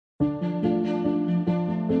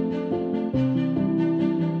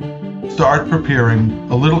start preparing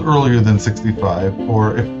a little earlier than 65,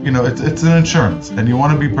 or if it's an insurance and you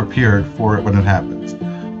want to be prepared for it when it happens.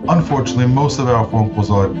 Unfortunately, most of our phone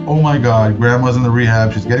calls are like, oh my God, grandma's in the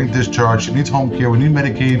rehab, she's getting discharged, she needs home care, we need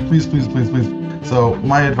Medicaid, please, please, please, please. So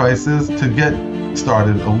my advice is to get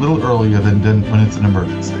started a little earlier than when it's an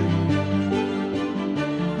emergency.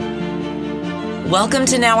 Welcome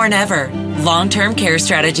to Now or Never, Long-Term Care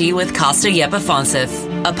Strategy with Costa Yepafonsev,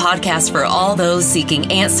 a podcast for all those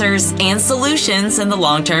seeking answers and solutions in the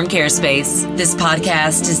long-term care space. This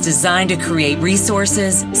podcast is designed to create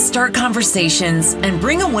resources, start conversations, and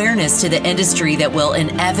bring awareness to the industry that will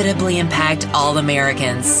inevitably impact all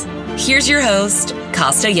Americans. Here's your host,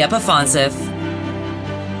 Costa Yepafonsev.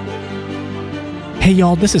 Hey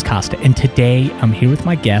y'all, this is Costa, and today I'm here with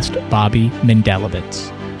my guest, Bobby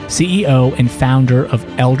Mendelovitz, CEO and founder of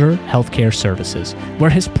Elder Healthcare Services, where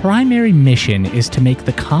his primary mission is to make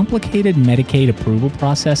the complicated Medicaid approval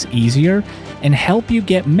process easier and help you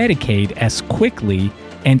get Medicaid as quickly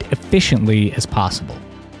and efficiently as possible.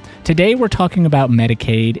 Today we're talking about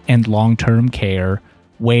Medicaid and long-term care,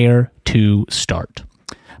 where to start.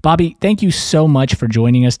 Bobby, thank you so much for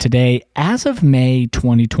joining us today. As of May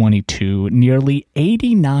 2022, nearly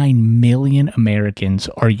 89 million Americans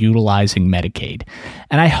are utilizing Medicaid.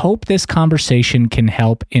 And I hope this conversation can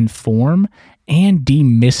help inform and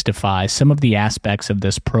demystify some of the aspects of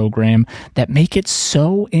this program that make it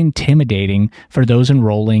so intimidating for those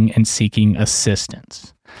enrolling and seeking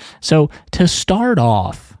assistance. So to start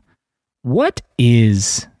off, what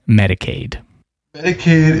is Medicaid?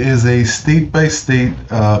 Medicaid is a state-by-state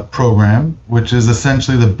program, which is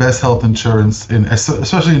essentially the best health insurance,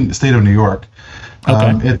 especially in the state of New York.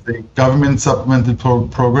 Okay. It's a government supplemented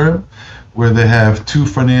program where they have two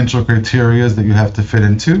financial criteria that you have to fit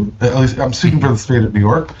into. At least I'm speaking for the state of New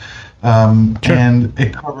York. Sure. And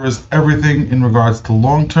it covers everything in regards to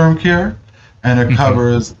long-term care, and it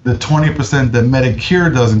covers the 20% that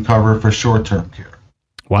Medicare doesn't cover for short-term care.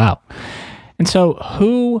 Wow. And so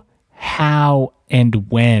who, how,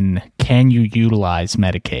 and when can you utilize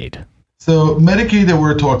Medicaid? So Medicaid that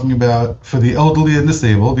we're talking about for the elderly and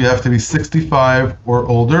disabled, you have to be 65 or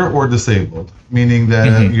older or disabled, meaning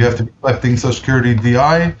that you have to be collecting Social Security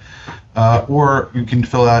DI, or you can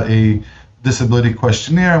fill out a disability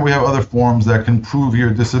questionnaire. And we have other forms that can prove your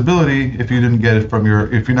disability if you didn't get it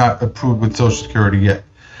if you're not approved with Social Security yet.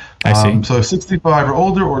 I see. So 65 or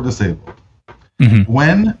older or disabled.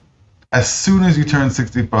 When? As soon as you turn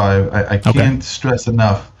 65, I can't stress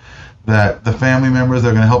enough that the family members that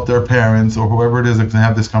are going to help their parents or whoever it is that can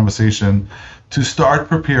have this conversation to start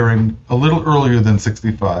preparing a little earlier than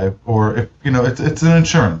 65, or if it's an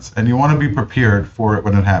insurance and you want to be prepared for it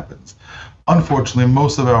when it happens. Unfortunately,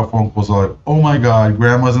 most of our phone calls are like, oh my God,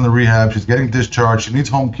 grandma's in the rehab, she's getting discharged, she needs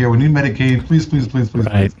home care, we need Medicaid, please, please, please, please,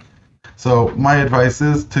 Right. please. So my advice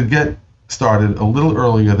is to get started a little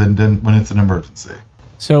earlier than when it's an emergency.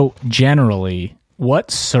 So generally,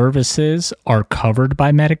 what services are covered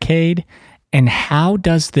by Medicaid, and how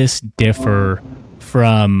does this differ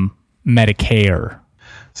from Medicare?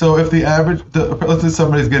 So if let's say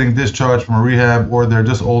somebody's getting discharged from a rehab, or they're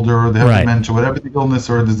just older, or they have dementia, whatever the illness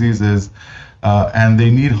or disease is, and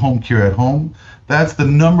they need home care at home, that's the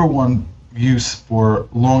number one use for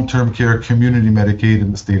long-term care community Medicaid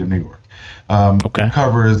in the state of New York. It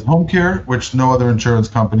covers home care, which no other insurance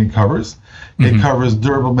company covers. It covers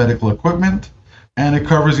durable medical equipment, and it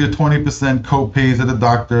covers your 20% co-pays at the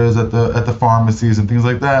doctors, at the pharmacies, and things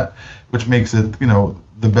like that, which makes it,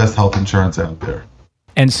 the best health insurance out there.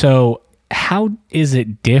 And so how is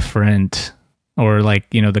it different, or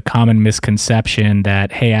the common misconception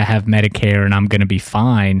that, hey, I have Medicare and I'm going to be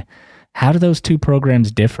fine? How do those two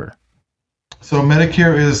programs differ? So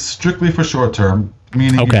Medicare is strictly for short term,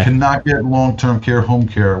 meaning you cannot get long-term care, home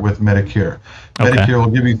care with Medicare. Medicare will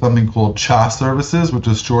give you something called CHA services, which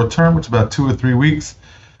is short term, which is about 2 or 3 weeks,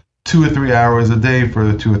 2 or 3 hours a day for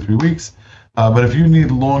the 2 or 3 weeks. But if you need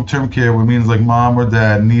long-term care, which means like mom or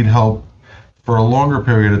dad need help for a longer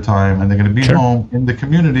period of time and they're going to be home in the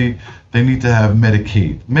community, they need to have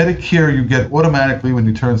Medicaid. Medicare you get automatically when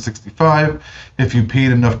you turn 65 if you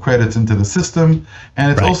paid enough credits into the system,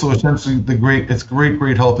 and it's also essentially great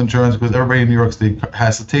health insurance because everybody in New York State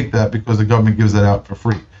has to take that because the government gives that out for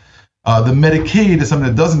free. The Medicaid is something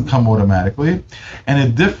that doesn't come automatically, and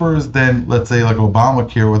it differs than, let's say, like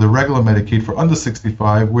Obamacare or the regular Medicaid for under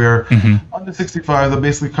 65, where under 65, they'll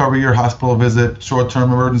basically cover your hospital visit,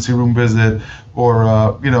 short-term emergency room visit,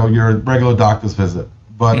 or your regular doctor's visit.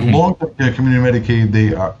 But long-term care community Medicaid,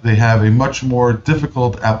 they have a much more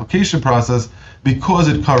difficult application process because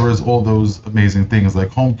it covers all those amazing things like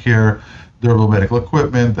home care, durable medical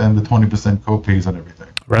equipment, and the 20% copays and everything.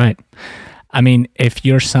 Right. I mean, if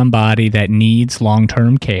you're somebody that needs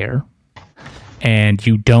long-term care and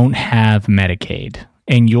you don't have Medicaid,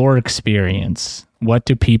 in your experience, what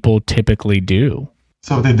do people typically do?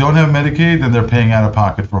 So if they don't have Medicaid, then they're paying out of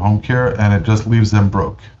pocket for home care, and it just leaves them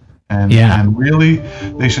broke. And really,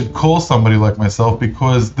 they should call somebody like myself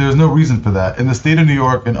because there's no reason for that. In the state of New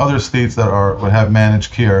York and other states that have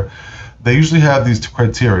managed care, they usually have these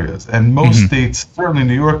criteria. And most states, certainly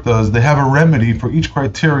New York does, they have a remedy for each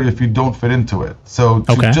criteria if you don't fit into it. So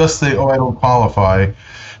to just say, I don't qualify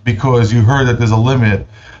because you heard that there's a limit,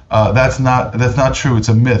 that's not true. It's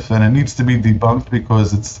a myth, and it needs to be debunked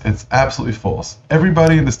because it's absolutely false.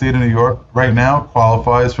 Everybody in the state of New York right now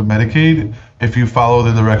qualifies for Medicaid if you follow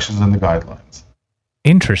the directions and the guidelines.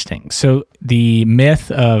 Interesting. So the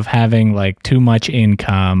myth of having like too much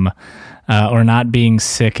income or not being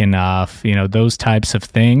sick enough, those types of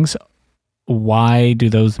things, why do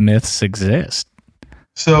those myths exist?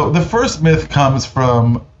 So the first myth comes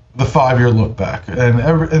from the 5-year look back, and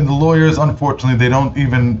the lawyers, unfortunately, they don't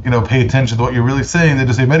even pay attention to what you're really saying. They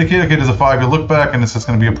just say Medicaid, okay, there's a 5-year look back, and it's just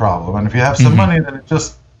going to be a problem. And if you have some money, then it's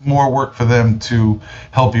just more work for them to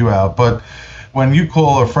help you out. But when you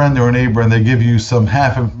call a friend or a neighbor and they give you some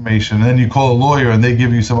half information, and then you call a lawyer and they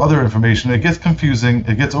give you some other information, it gets confusing,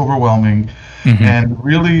 it gets overwhelming, and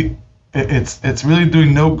really it's really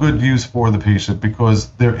doing no good use for the patient because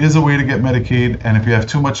there is a way to get Medicaid, and if you have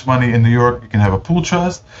too much money in New York, you can have a pool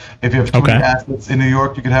trust. If you have too many assets in New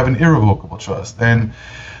York, you can have an irrevocable trust. And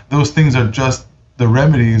those things are just the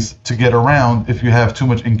remedies to get around if you have too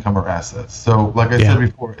much income or assets. So like I said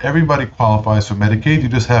before, everybody qualifies for Medicaid. You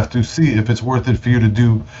just have to see if it's worth it for you to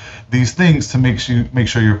do these things to make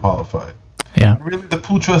sure you're qualified. Yeah. Really, the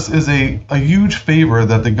pool trust is a huge favor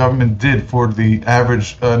that the government did for the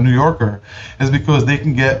average New Yorker, is because they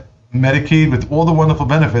can get Medicaid with all the wonderful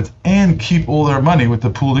benefits and keep all their money with the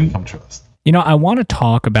pooled income trust. I want to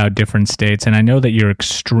talk about different states, and I know that you're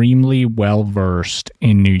extremely well-versed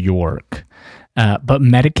in New York. But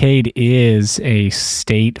Medicaid is a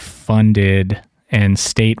state-funded and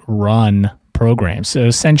state-run program. So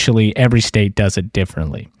essentially, every state does it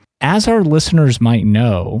differently. As our listeners might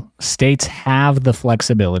know, states have the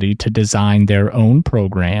flexibility to design their own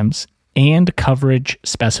programs and coverage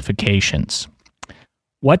specifications.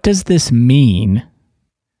 What does this mean?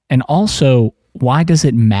 And also, why does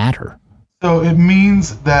it matter? So it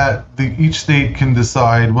means that each state can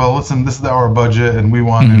decide, well, listen, this is our budget, and we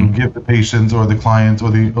want to give the patients or the clients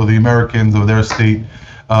or the Americans of their state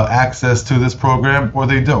access to this program, or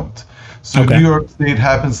they don't. So New York State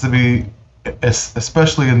happens to be,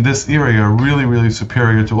 especially in this area, really, really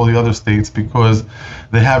superior to all the other states because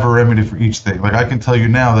they have a remedy for each thing. Like I can tell you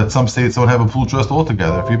now that some states don't have a pool trust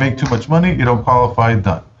altogether. If you make too much money, you don't qualify,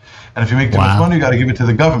 done. And if you make too much money, you got to give it to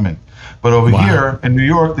the government. But over here in New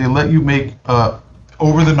York, they let you make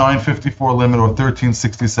over the 954 limit or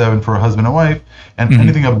 1367 for a husband and wife, and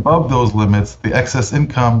anything above those limits, the excess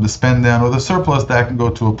income, the spend down, or the surplus, that can go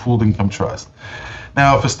to a pooled income trust.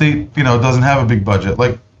 Now, if a state doesn't have a big budget,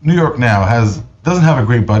 like New York now doesn't have a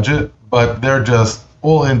great budget, but they're just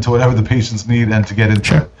all into whatever the patients need and to get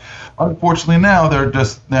into it. Unfortunately, now they're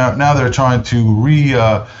trying to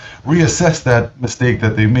reassess that mistake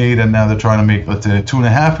that they made, and now they're trying to make, let's say, a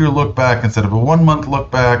 2.5-year look back instead of a 1-month look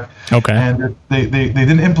back. Okay. And they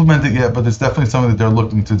didn't implement it yet, but it's definitely something that they're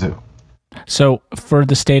looking to do. So for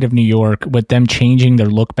the state of New York, with them changing their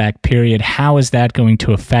look back period, how is that going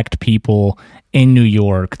to affect people in New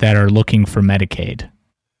York that are looking for Medicaid?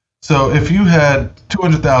 So if you had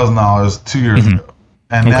 $200,000 2 years ago,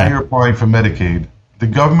 and now you're applying for Medicaid, the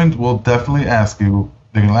government will definitely ask you.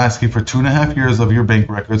 They're going to ask you for 2.5 years of your bank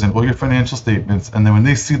records and all your financial statements. And then when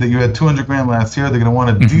they see that you had $200,000 last year, they're going to want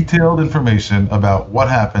a detailed information about what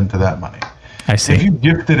happened to that money. I see. If you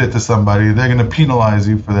gifted it to somebody, they're going to penalize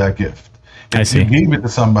you for that gift. If you gave it to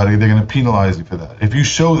somebody, they're going to penalize you for that. If you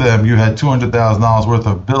show them you had $200,000 worth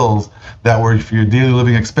of bills that were for your daily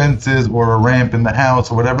living expenses or a ramp in the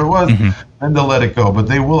house or whatever it was, then they'll let it go. But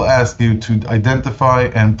they will ask you to identify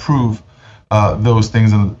and prove those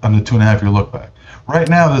things on the 2.5-year look back. Right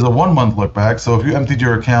now, there's a 1-month look back, so if you emptied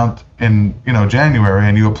your account in January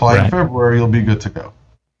and you apply in February, you'll be good to go.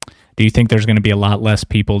 Do you think there's going to be a lot less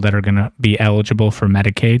people that are going to be eligible for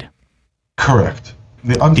Medicaid? Correct.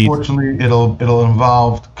 Unfortunately, it'll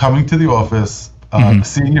involve coming to the office,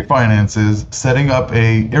 seeing your finances, setting up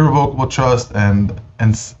a irrevocable trust, and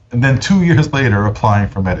then 2 years later applying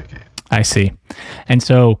for Medicaid. I see. And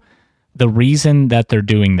so the reason that they're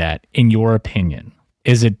doing that, in your opinion,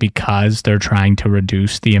 is it because they're trying to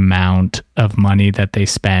reduce the amount of money that they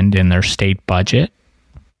spend in their state budget?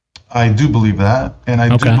 I do believe that. And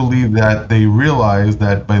I do believe that they realize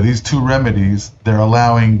that by these two remedies, they're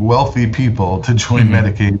allowing wealthy people to join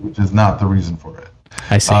Medicaid, which is not the reason for it.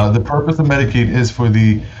 I see. The purpose of Medicaid is for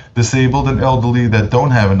the disabled and elderly that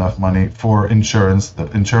don't have enough money for insurance. The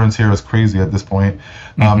insurance here is crazy at this point.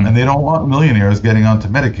 And they don't want millionaires getting onto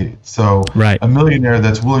Medicaid. So a millionaire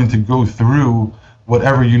that's willing to go through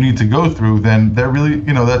whatever you need to go through, then they're really,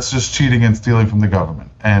 that's just cheating and stealing from the government.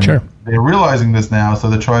 And they're realizing this now, so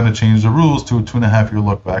they're trying to change the rules to a 2.5-year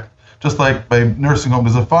look back. Just like by nursing home,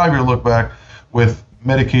 there's a 5-year look back. With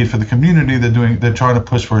Medicaid for the community, they're trying to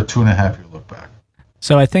push for a 2.5-year look back.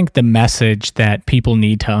 So I think the message that people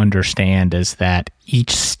need to understand is that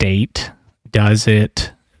each state does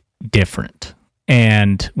it different.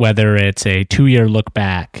 And whether it's a 2-year look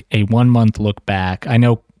back, a 1-month look back, I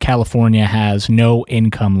know California has no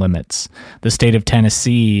income limits. The state of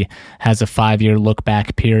Tennessee has a 5-year look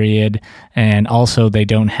back period, and also they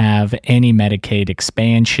don't have any Medicaid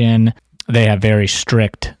expansion. They have very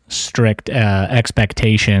strict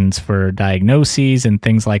expectations for diagnoses and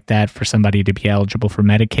things like that for somebody to be eligible for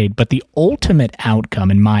Medicaid. But the ultimate outcome,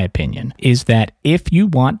 in my opinion, is that if you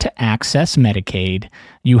want to access Medicaid,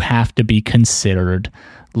 you have to be considered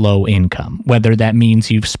low income, whether that means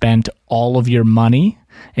you've spent all of your money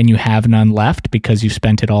and you have none left because you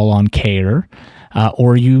spent it all on care,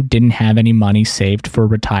 or you didn't have any money saved for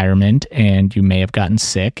retirement and you may have gotten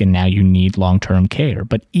sick and now you need long-term care.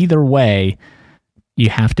 But either way, you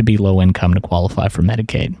have to be low income to qualify for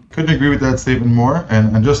Medicaid. Couldn't agree with that statement more.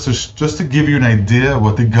 And just to give you an idea of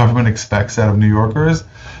what the government expects out of New Yorkers,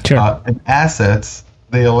 in assets,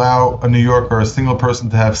 they allow a New Yorker, a single person,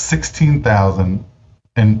 to have $16,000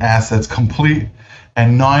 in assets complete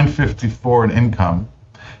and $954 in income.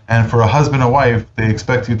 And for a husband and wife, they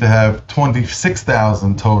expect you to have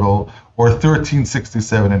 $26,000 total or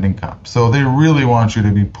 $1,367 in income. So they really want you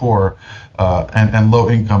to be poor and low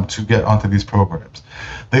income to get onto these programs.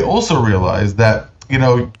 They also realize that,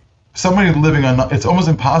 somebody living on, it's almost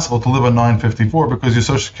impossible to live on $954 because your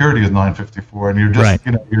Social Security is $954 and you're just,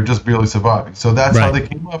 you're just barely surviving. So that's how they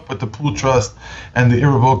came up with the pool trust and the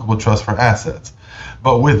irrevocable trust for assets.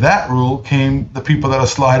 But with that rule came the people that are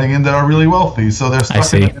sliding in that are really wealthy. So they're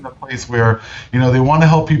stuck in a place where, they want to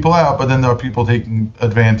help people out, but then there are people taking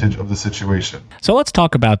advantage of the situation. So let's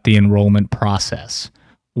talk about the enrollment process.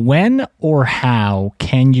 When or how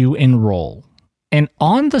can you enroll? And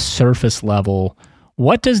on the surface level,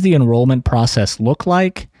 what does the enrollment process look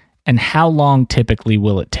like, and how long typically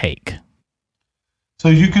will it take? So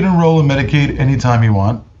you can enroll in Medicaid anytime you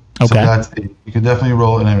want. So you can definitely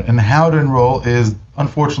enroll in it. And how to enroll is,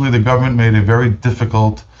 unfortunately, the government made a very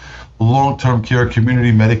difficult long-term care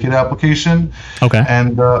community Medicaid application.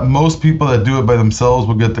 And most people that do it by themselves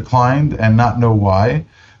will get declined and not know why.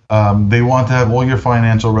 They want to have all your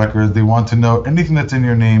financial records. They want to know anything that's in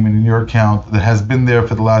your name and in your account that has been there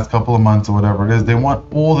for the last couple of months or whatever it is. They want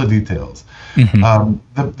all the details.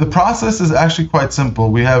 The process is actually quite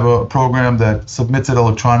simple. We have a program that submits it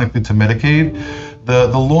electronically to Medicaid.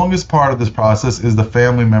 The longest part of this process is the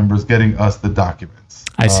family members getting us the documents.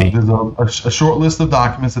 I see. There's a short list of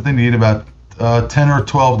documents that they need, about 10 or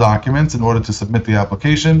 12 documents in order to submit the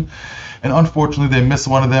application. And unfortunately, they miss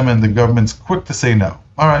one of them, and the government's quick to say no.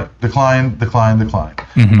 All right, decline. That's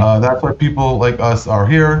why people like us are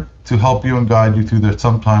here, to help you and guide you through the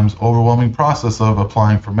sometimes overwhelming process of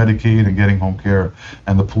applying for Medicaid and getting home care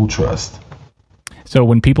and the pool trust. So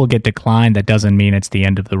when people get declined, that doesn't mean it's the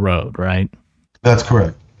end of the road, right? That's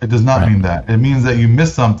correct. It does not mean that. It means that you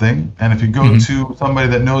missed something, and if you go to somebody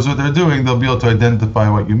that knows what they're doing, they'll be able to identify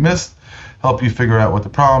what you missed, help you figure out what the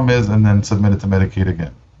problem is, and then submit it to Medicaid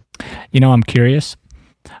again. I'm curious.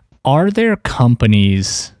 Are there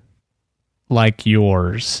companies like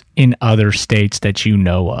yours in other states that you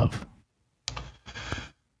know of?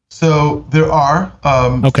 So there are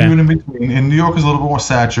few in between. In New York is a little bit more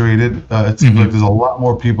saturated. It seems like there's a lot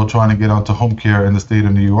more people trying to get onto home care in the state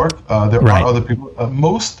of New York. There are other people.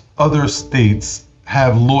 Most other states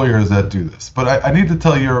have lawyers that do this. But I need to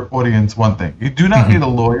tell your audience one thing. You do not need a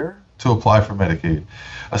lawyer to apply for Medicaid.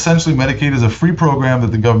 Essentially, Medicaid is a free program that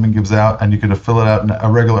the government gives out, and you can fill it out in a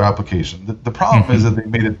regular application. The problem is that they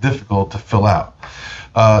made it difficult to fill out.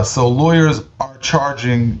 So lawyers are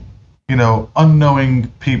charging, unknowing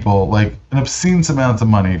people like an obscene amount of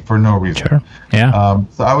money for no reason. Sure. Yeah.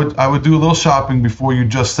 So I would do a little shopping before you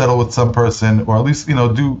just settle with some person, or at least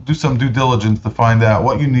do some due diligence to find out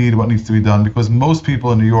what you need, what needs to be done, because most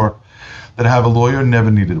people in New York that have a lawyer never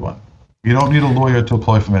needed one. You don't need a lawyer to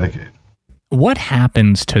apply for Medicaid. what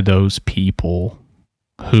happens to those people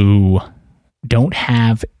who don't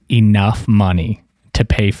have enough money to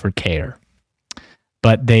pay for care,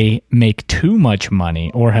 but they make too much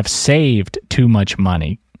money or have saved too much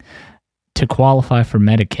money to qualify for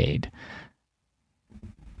Medicaid?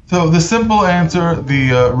 So the simple answer,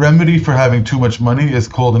 the remedy for having too much money is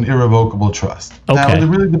called an irrevocable trust. Okay. Now, it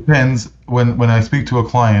really depends when I speak to a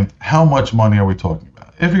client, how much money are we talking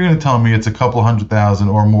about? If you're going to tell me it's a couple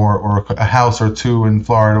 $100,000 or more, or a house or two in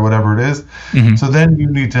Florida, whatever it is, so then you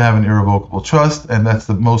need to have an irrevocable trust, and that's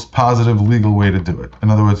the most positive legal way to do it.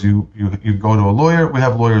 In other words, you go to a lawyer. We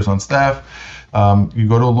have lawyers on staff. You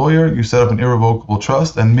go to a lawyer, you set up an irrevocable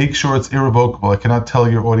trust, and make sure it's irrevocable. I cannot tell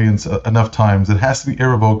your audience enough times. It has to be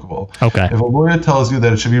irrevocable. Okay. If a lawyer tells you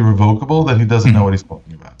that it should be revocable, then he doesn't know what he's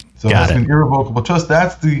talking about. So that's an irrevocable trust.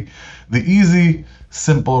 That's the easy,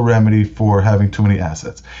 simple remedy for having too many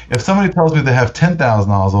assets. If somebody tells me they have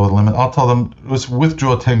 $10,000 over the limit, I'll tell them, just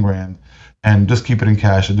withdraw $10,000 and just keep it in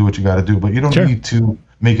cash and do what you got to do. But you don't need to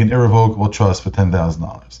make an irrevocable trust for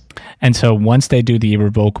 $10,000. And so once they do the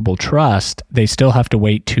irrevocable trust, they still have to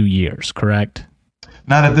wait 2 years, correct?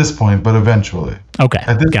 Not at this point, but eventually. Okay.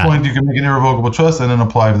 At this point, you can make an irrevocable trust and then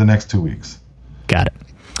apply for the next 2 weeks. Got it.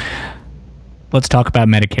 Let's talk about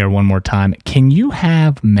Medicare one more time. Can you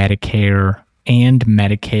have Medicare and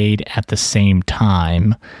Medicaid at the same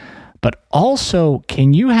time? But also,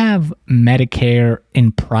 can you have Medicare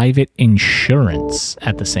and private insurance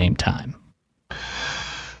at the same time?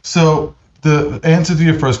 So the answer to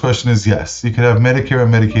your first question is yes. You can have Medicare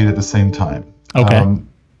and Medicaid at the same time. Okay.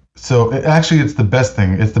 It's the best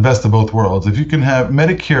thing. It's the best of both worlds. If you can have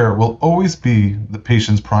Medicare, will always be the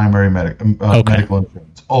patient's primary medical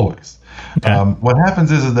insurance, always. Okay. What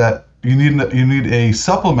happens is that you need a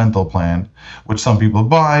supplemental plan, which some people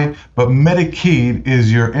buy, but Medicaid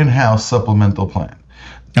is your in-house supplemental plan.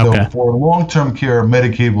 So for long-term care,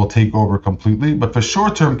 Medicaid will take over completely, but for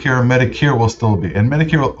short-term care, Medicare will still be, and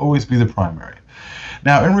Medicare will always be the primary.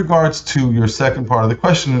 Now, in regards to your second part of the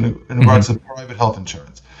question, in regards to private health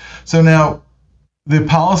insurance. So now, the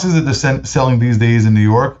policies that they're selling these days in New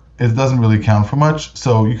York, it doesn't really count for much.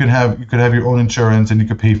 So you could have your own insurance and you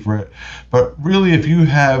could pay for it. But really, if you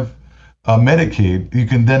have Medicaid, you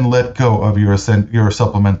can then let go of your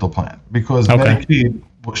supplemental plan, because Medicaid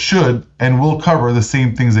should and will cover the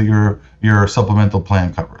same things that your supplemental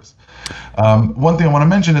plan covers. One thing I want to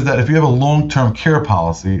mention is that if you have a long-term care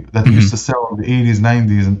policy that they used to sell in the 80s,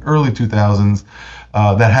 90s, and early 2000s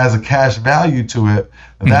that has a cash value to it,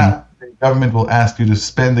 that the government will ask you to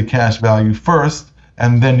spend the cash value first,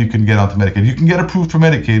 and then you can get onto Medicaid. You can get approved for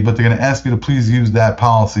Medicaid, but they're going to ask you to please use that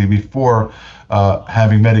policy before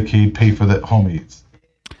having Medicaid pay for the home aids.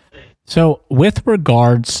 So with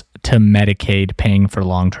regards to Medicaid paying for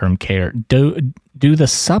long-term care, do the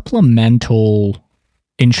supplemental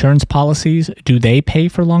insurance policies, do they pay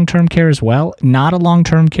for long-term care as well? Not a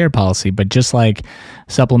long-term care policy, but just like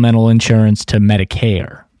supplemental insurance to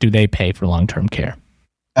Medicare, do they pay for long-term care?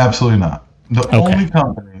 Absolutely not.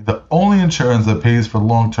 The only insurance that pays for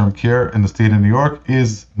long-term care in the state of New York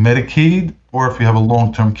is Medicaid, or if you have a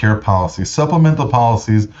long-term care policy. Supplemental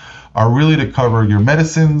policies are really to cover your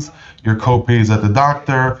medicines, your co-pays at the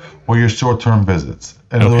doctor, or your short-term visits.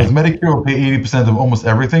 In other words, Medicare will pay 80% of almost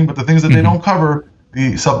everything, but the things that they don't cover,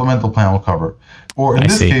 the supplemental plan will cover. Or in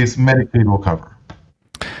this case, Medicaid will cover.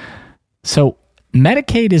 So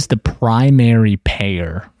Medicaid is the primary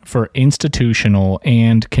payer for institutional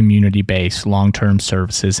and community-based long-term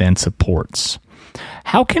services and supports.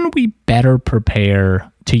 How can we better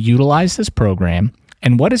prepare to utilize this program,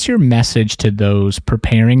 and what is your message to those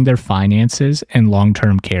preparing their finances and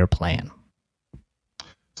long-term care plan?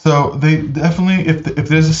 So they definitely, if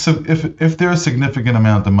there's a significant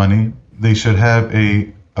amount of money, they should have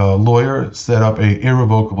a lawyer set up a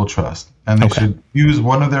irrevocable trust, and they should use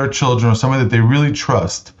one of their children or somebody that they really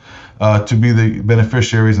trust to be the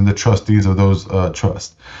beneficiaries and the trustees of those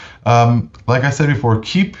trusts. Like I said before,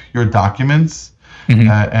 keep your documents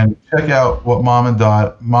and check out what mom and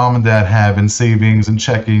dad have in savings and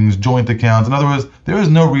checkings, joint accounts. In other words, there is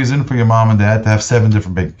no reason for your mom and dad to have 7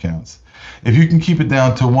 different bank accounts. If you can keep it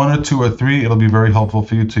down to 1 or 2 or 3, it'll be very helpful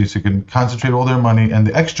for you so you can concentrate all their money and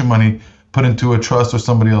the extra money put into a trust or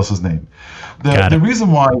somebody else's name. The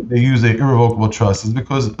reason why they use an irrevocable trust is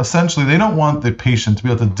because essentially they don't want the patient to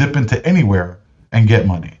be able to dip into anywhere and get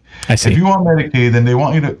money. I see. If you want Medicaid, then they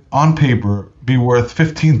want you to, on paper, be worth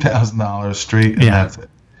 $15,000 straight, and that's it.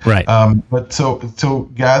 Right. But so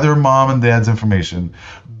gather mom and dad's information.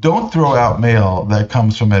 Don't throw out mail that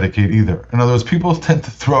comes from Medicaid either. In other words, people tend to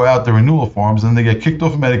throw out the renewal forms and they get kicked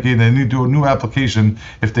off of Medicaid and they need to do a new application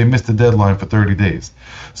if they missed the deadline for 30 days.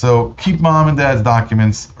 So keep mom and dad's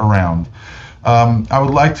documents around. I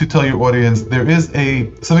would like to tell your audience there is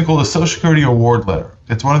something called a Social Security Award Letter.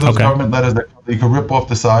 It's one of those government letters that you can rip off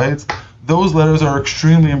the sides. Those letters are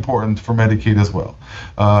extremely important for Medicaid as well.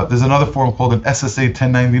 There's another form called an SSA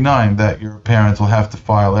 1099 that your parents will have to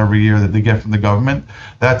file every year that they get from the government.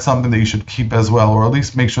 That's something that you should keep as well, or at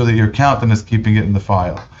least make sure that your accountant is keeping it in the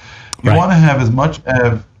file. You want to have as much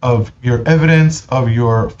of your evidence of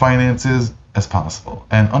your finances as possible.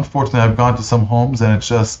 And unfortunately, I've gone to some homes and it's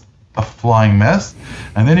just a flying mess.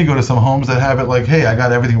 And then you go to some homes that have it like, hey, I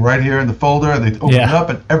got everything right here in the folder, and they open it up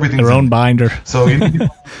and everything's their own binder. So you need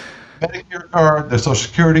Medicare card, their Social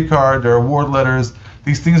Security card, their award letters.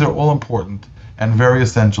 These things are all important and very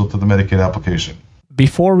essential to the Medicaid application.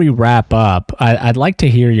 Before we wrap up, I'd like to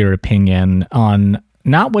hear your opinion on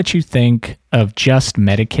not what you think of just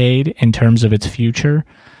Medicaid in terms of its future,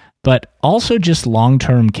 but also just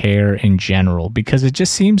long-term care in general, because it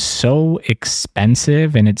just seems so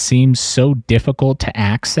expensive and it seems so difficult to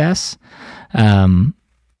access.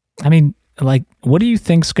 What do you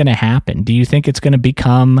think's going to happen? Do you think it's going to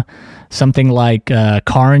become something like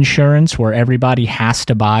car insurance where everybody has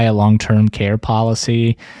to buy a long-term care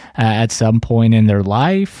policy at some point in their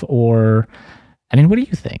life? Or, what do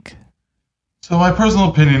you think? So my personal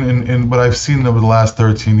opinion in what I've seen over the last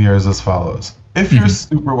 13 years is as follows. If you're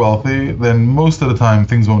super wealthy, then most of the time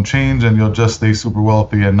things won't change and you'll just stay super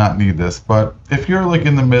wealthy and not need this. But if you're like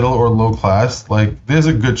in the middle or low class, like there's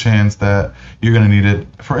a good chance that you're going to need it.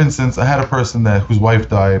 For instance, I had a person whose wife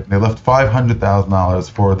died. They left $500,000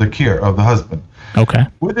 for the care of the husband. Okay.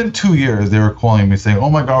 Within 2 years, they were calling me saying, oh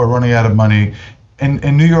my God, we're running out of money.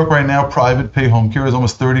 In New York right now, private pay home care is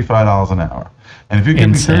almost $35 an hour. And if you give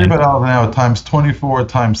me $35 an hour times 24,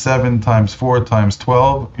 times 7, times 4, times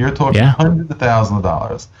 12, you're talking hundreds of thousands of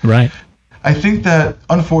dollars. Right. I think that,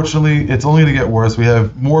 unfortunately, it's only going to get worse. We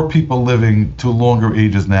have more people living to longer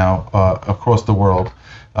ages now across the world.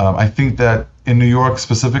 I think that in New York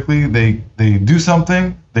specifically, they do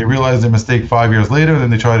something, they realize their mistake 5 years later, then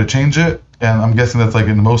they try to change it. And I'm guessing that's like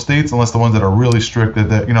in most states, unless the ones that are really strict that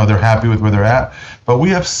they're happy with where they're at. But we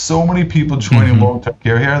have so many people joining long-term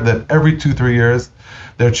care here that every 2-3 years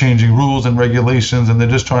they're changing rules and regulations, and they're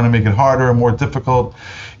just trying to make it harder and more difficult.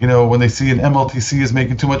 When they see an MLTC is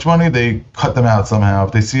making too much money, they cut them out somehow.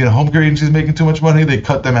 If they see a home care agency is making too much money, they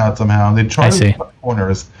cut them out somehow. And they try to cut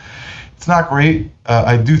corners. It's not great.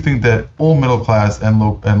 I do think that all middle class and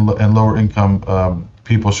lower income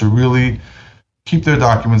people should really keep their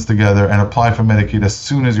documents together and apply for Medicaid as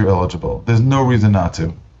soon as you're eligible. There's no reason not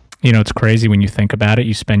to. It's crazy when you think about it.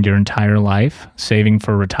 You spend your entire life saving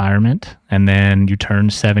for retirement, and then you turn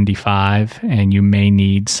 75 and you may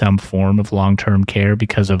need some form of long-term care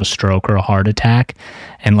because of a stroke or a heart attack.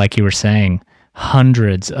 And like you were saying,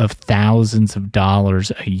 hundreds of thousands of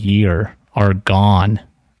dollars a year are gone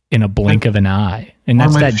in a blink of an eye. And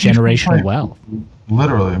that's that generational wealth.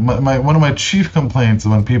 Literally, one of my chief complaints is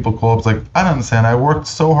when people call up, it's like, I don't understand, I worked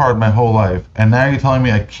so hard my whole life, and now you're telling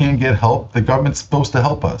me I can't get help? The government's supposed to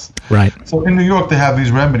help us. Right. So in New York, they have these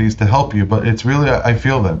remedies to help you, but it's really, I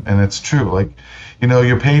feel them, and it's true. Like,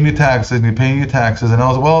 you're paying your taxes, and I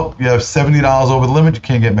was, well, you have $70 over the limit, you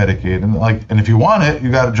can't get Medicaid. And if you want it, you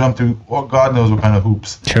got to jump through, God knows what kind of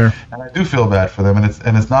hoops. Sure. And I do feel bad for them, and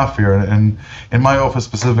it's not fair. And in my office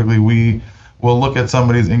specifically, we will look at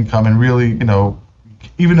somebody's income and really,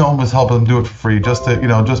 even almost help them do it for free, just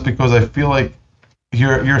because I feel like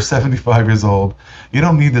you're 75 years old. You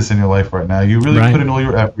don't need this in your life right now. You really put in all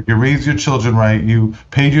your effort. You raised your children right. You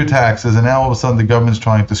paid your taxes, and now all of a sudden the government's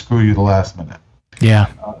trying to screw you the last minute.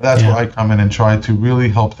 Yeah. That's where I come in and try to really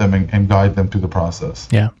help them and guide them through the process.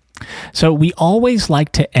 Yeah. So we always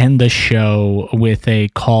like to end the show with a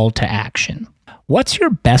call to action. What's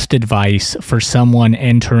your best advice for someone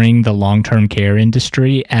entering the long-term care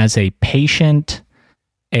industry as a patient,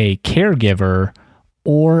 a caregiver,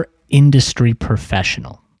 or industry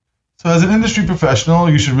professional? So as an industry professional,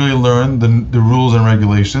 you should really learn the rules and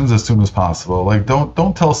regulations as soon as possible. Like,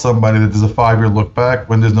 don't tell somebody that there's a 5-year look back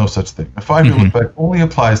when there's no such thing. A 5-year look back only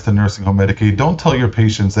applies to nursing home Medicaid. Don't tell your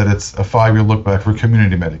patients that it's a 5-year look back for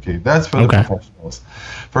community Medicaid. That's for the professionals.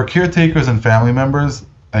 For caretakers and family members,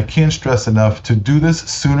 I can't stress enough to do this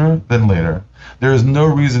sooner than later. There is no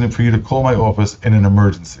reason for you to call my office in an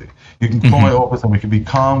emergency. You can call my office and we can be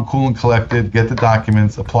calm, cool, and collected, get the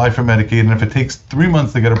documents, apply for Medicaid, and if it takes 3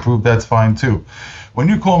 months to get approved, that's fine too. When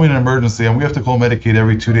you call me in an emergency, and we have to call Medicaid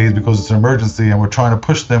every 2 days because it's an emergency, and we're trying to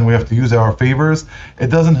push them, we have to use our favors, it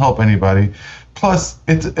doesn't help anybody. Plus,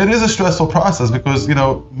 it is a stressful process because,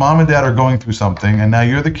 mom and dad are going through something, and now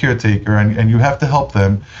you're the caretaker, and you have to help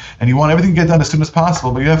them, and you want everything to get done as soon as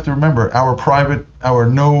possible, but you have to remember,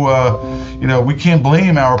 we can't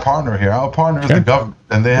blame our partner here. Our partner is the government,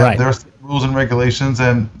 and they have their rules and regulations,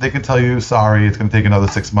 and they can tell you, sorry, it's going to take another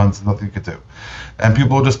 6 months, and nothing you can do. And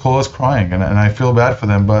people just call us crying, and I feel bad for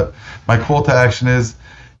them, but my call to action is,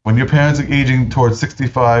 when your parents are aging towards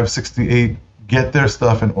 65, 68, get their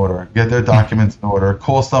stuff in order, get their documents in order,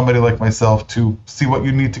 call somebody like myself to see what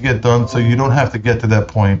you need to get done so you don't have to get to that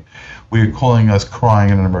point where you're calling us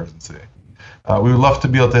crying in an emergency. We would love to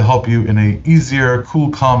be able to help you in a easier,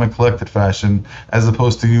 cool, calm, and collected fashion, as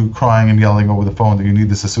opposed to you crying and yelling over the phone that you need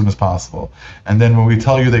this as soon as possible. And then when we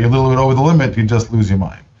tell you that you're a little bit over the limit, you just lose your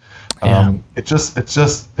mind.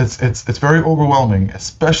 It's very overwhelming,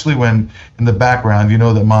 especially when in the background you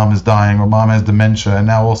know that mom is dying or mom has dementia, and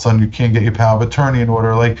now all of a sudden you can't get your power of attorney in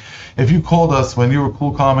order. Like, if you called us when you were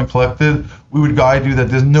cool, calm, and collected, we would guide you that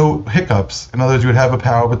there's no hiccups. In other words, you would have a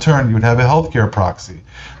power of attorney, you would have a healthcare proxy.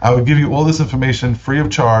 I would give you all this information free of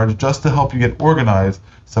charge just to help you get organized.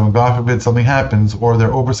 So when, God forbid, something happens or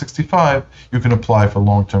they're over 65, you can apply for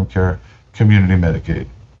long-term care community Medicaid.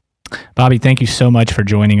 Bobby, thank you so much for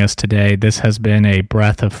joining us today. This has been a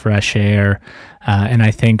breath of fresh air, and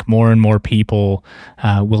I think more and more people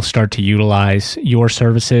will start to utilize your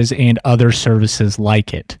services and other services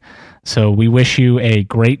like it. So we wish you a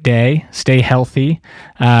great day, stay healthy,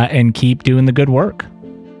 and keep doing the good work.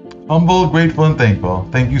 Humble, grateful, and thankful.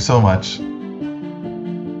 Thank you so much.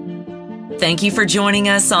 Thank you for joining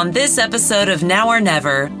us on this episode of Now or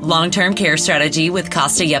Never, Long-Term Care Strategy with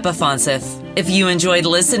Costa Yepafonsif. If you enjoyed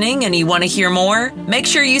listening and you want to hear more, make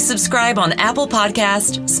sure you subscribe on Apple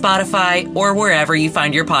Podcast, Spotify, or wherever you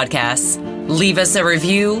find your podcasts. Leave us a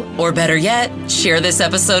review, or better yet, share this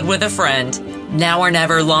episode with a friend. Now or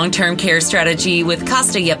Never Long-Term Care Strategy with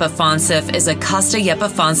Costa Yepafonsif is a Costa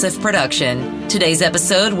Yepafonsif production. Today's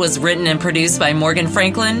episode was written and produced by Morgan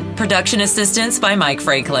Franklin, production assistance by Mike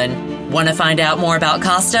Franklin. Want to find out more about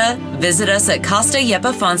Costa? Visit us at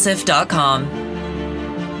CostaYepafonsif.com.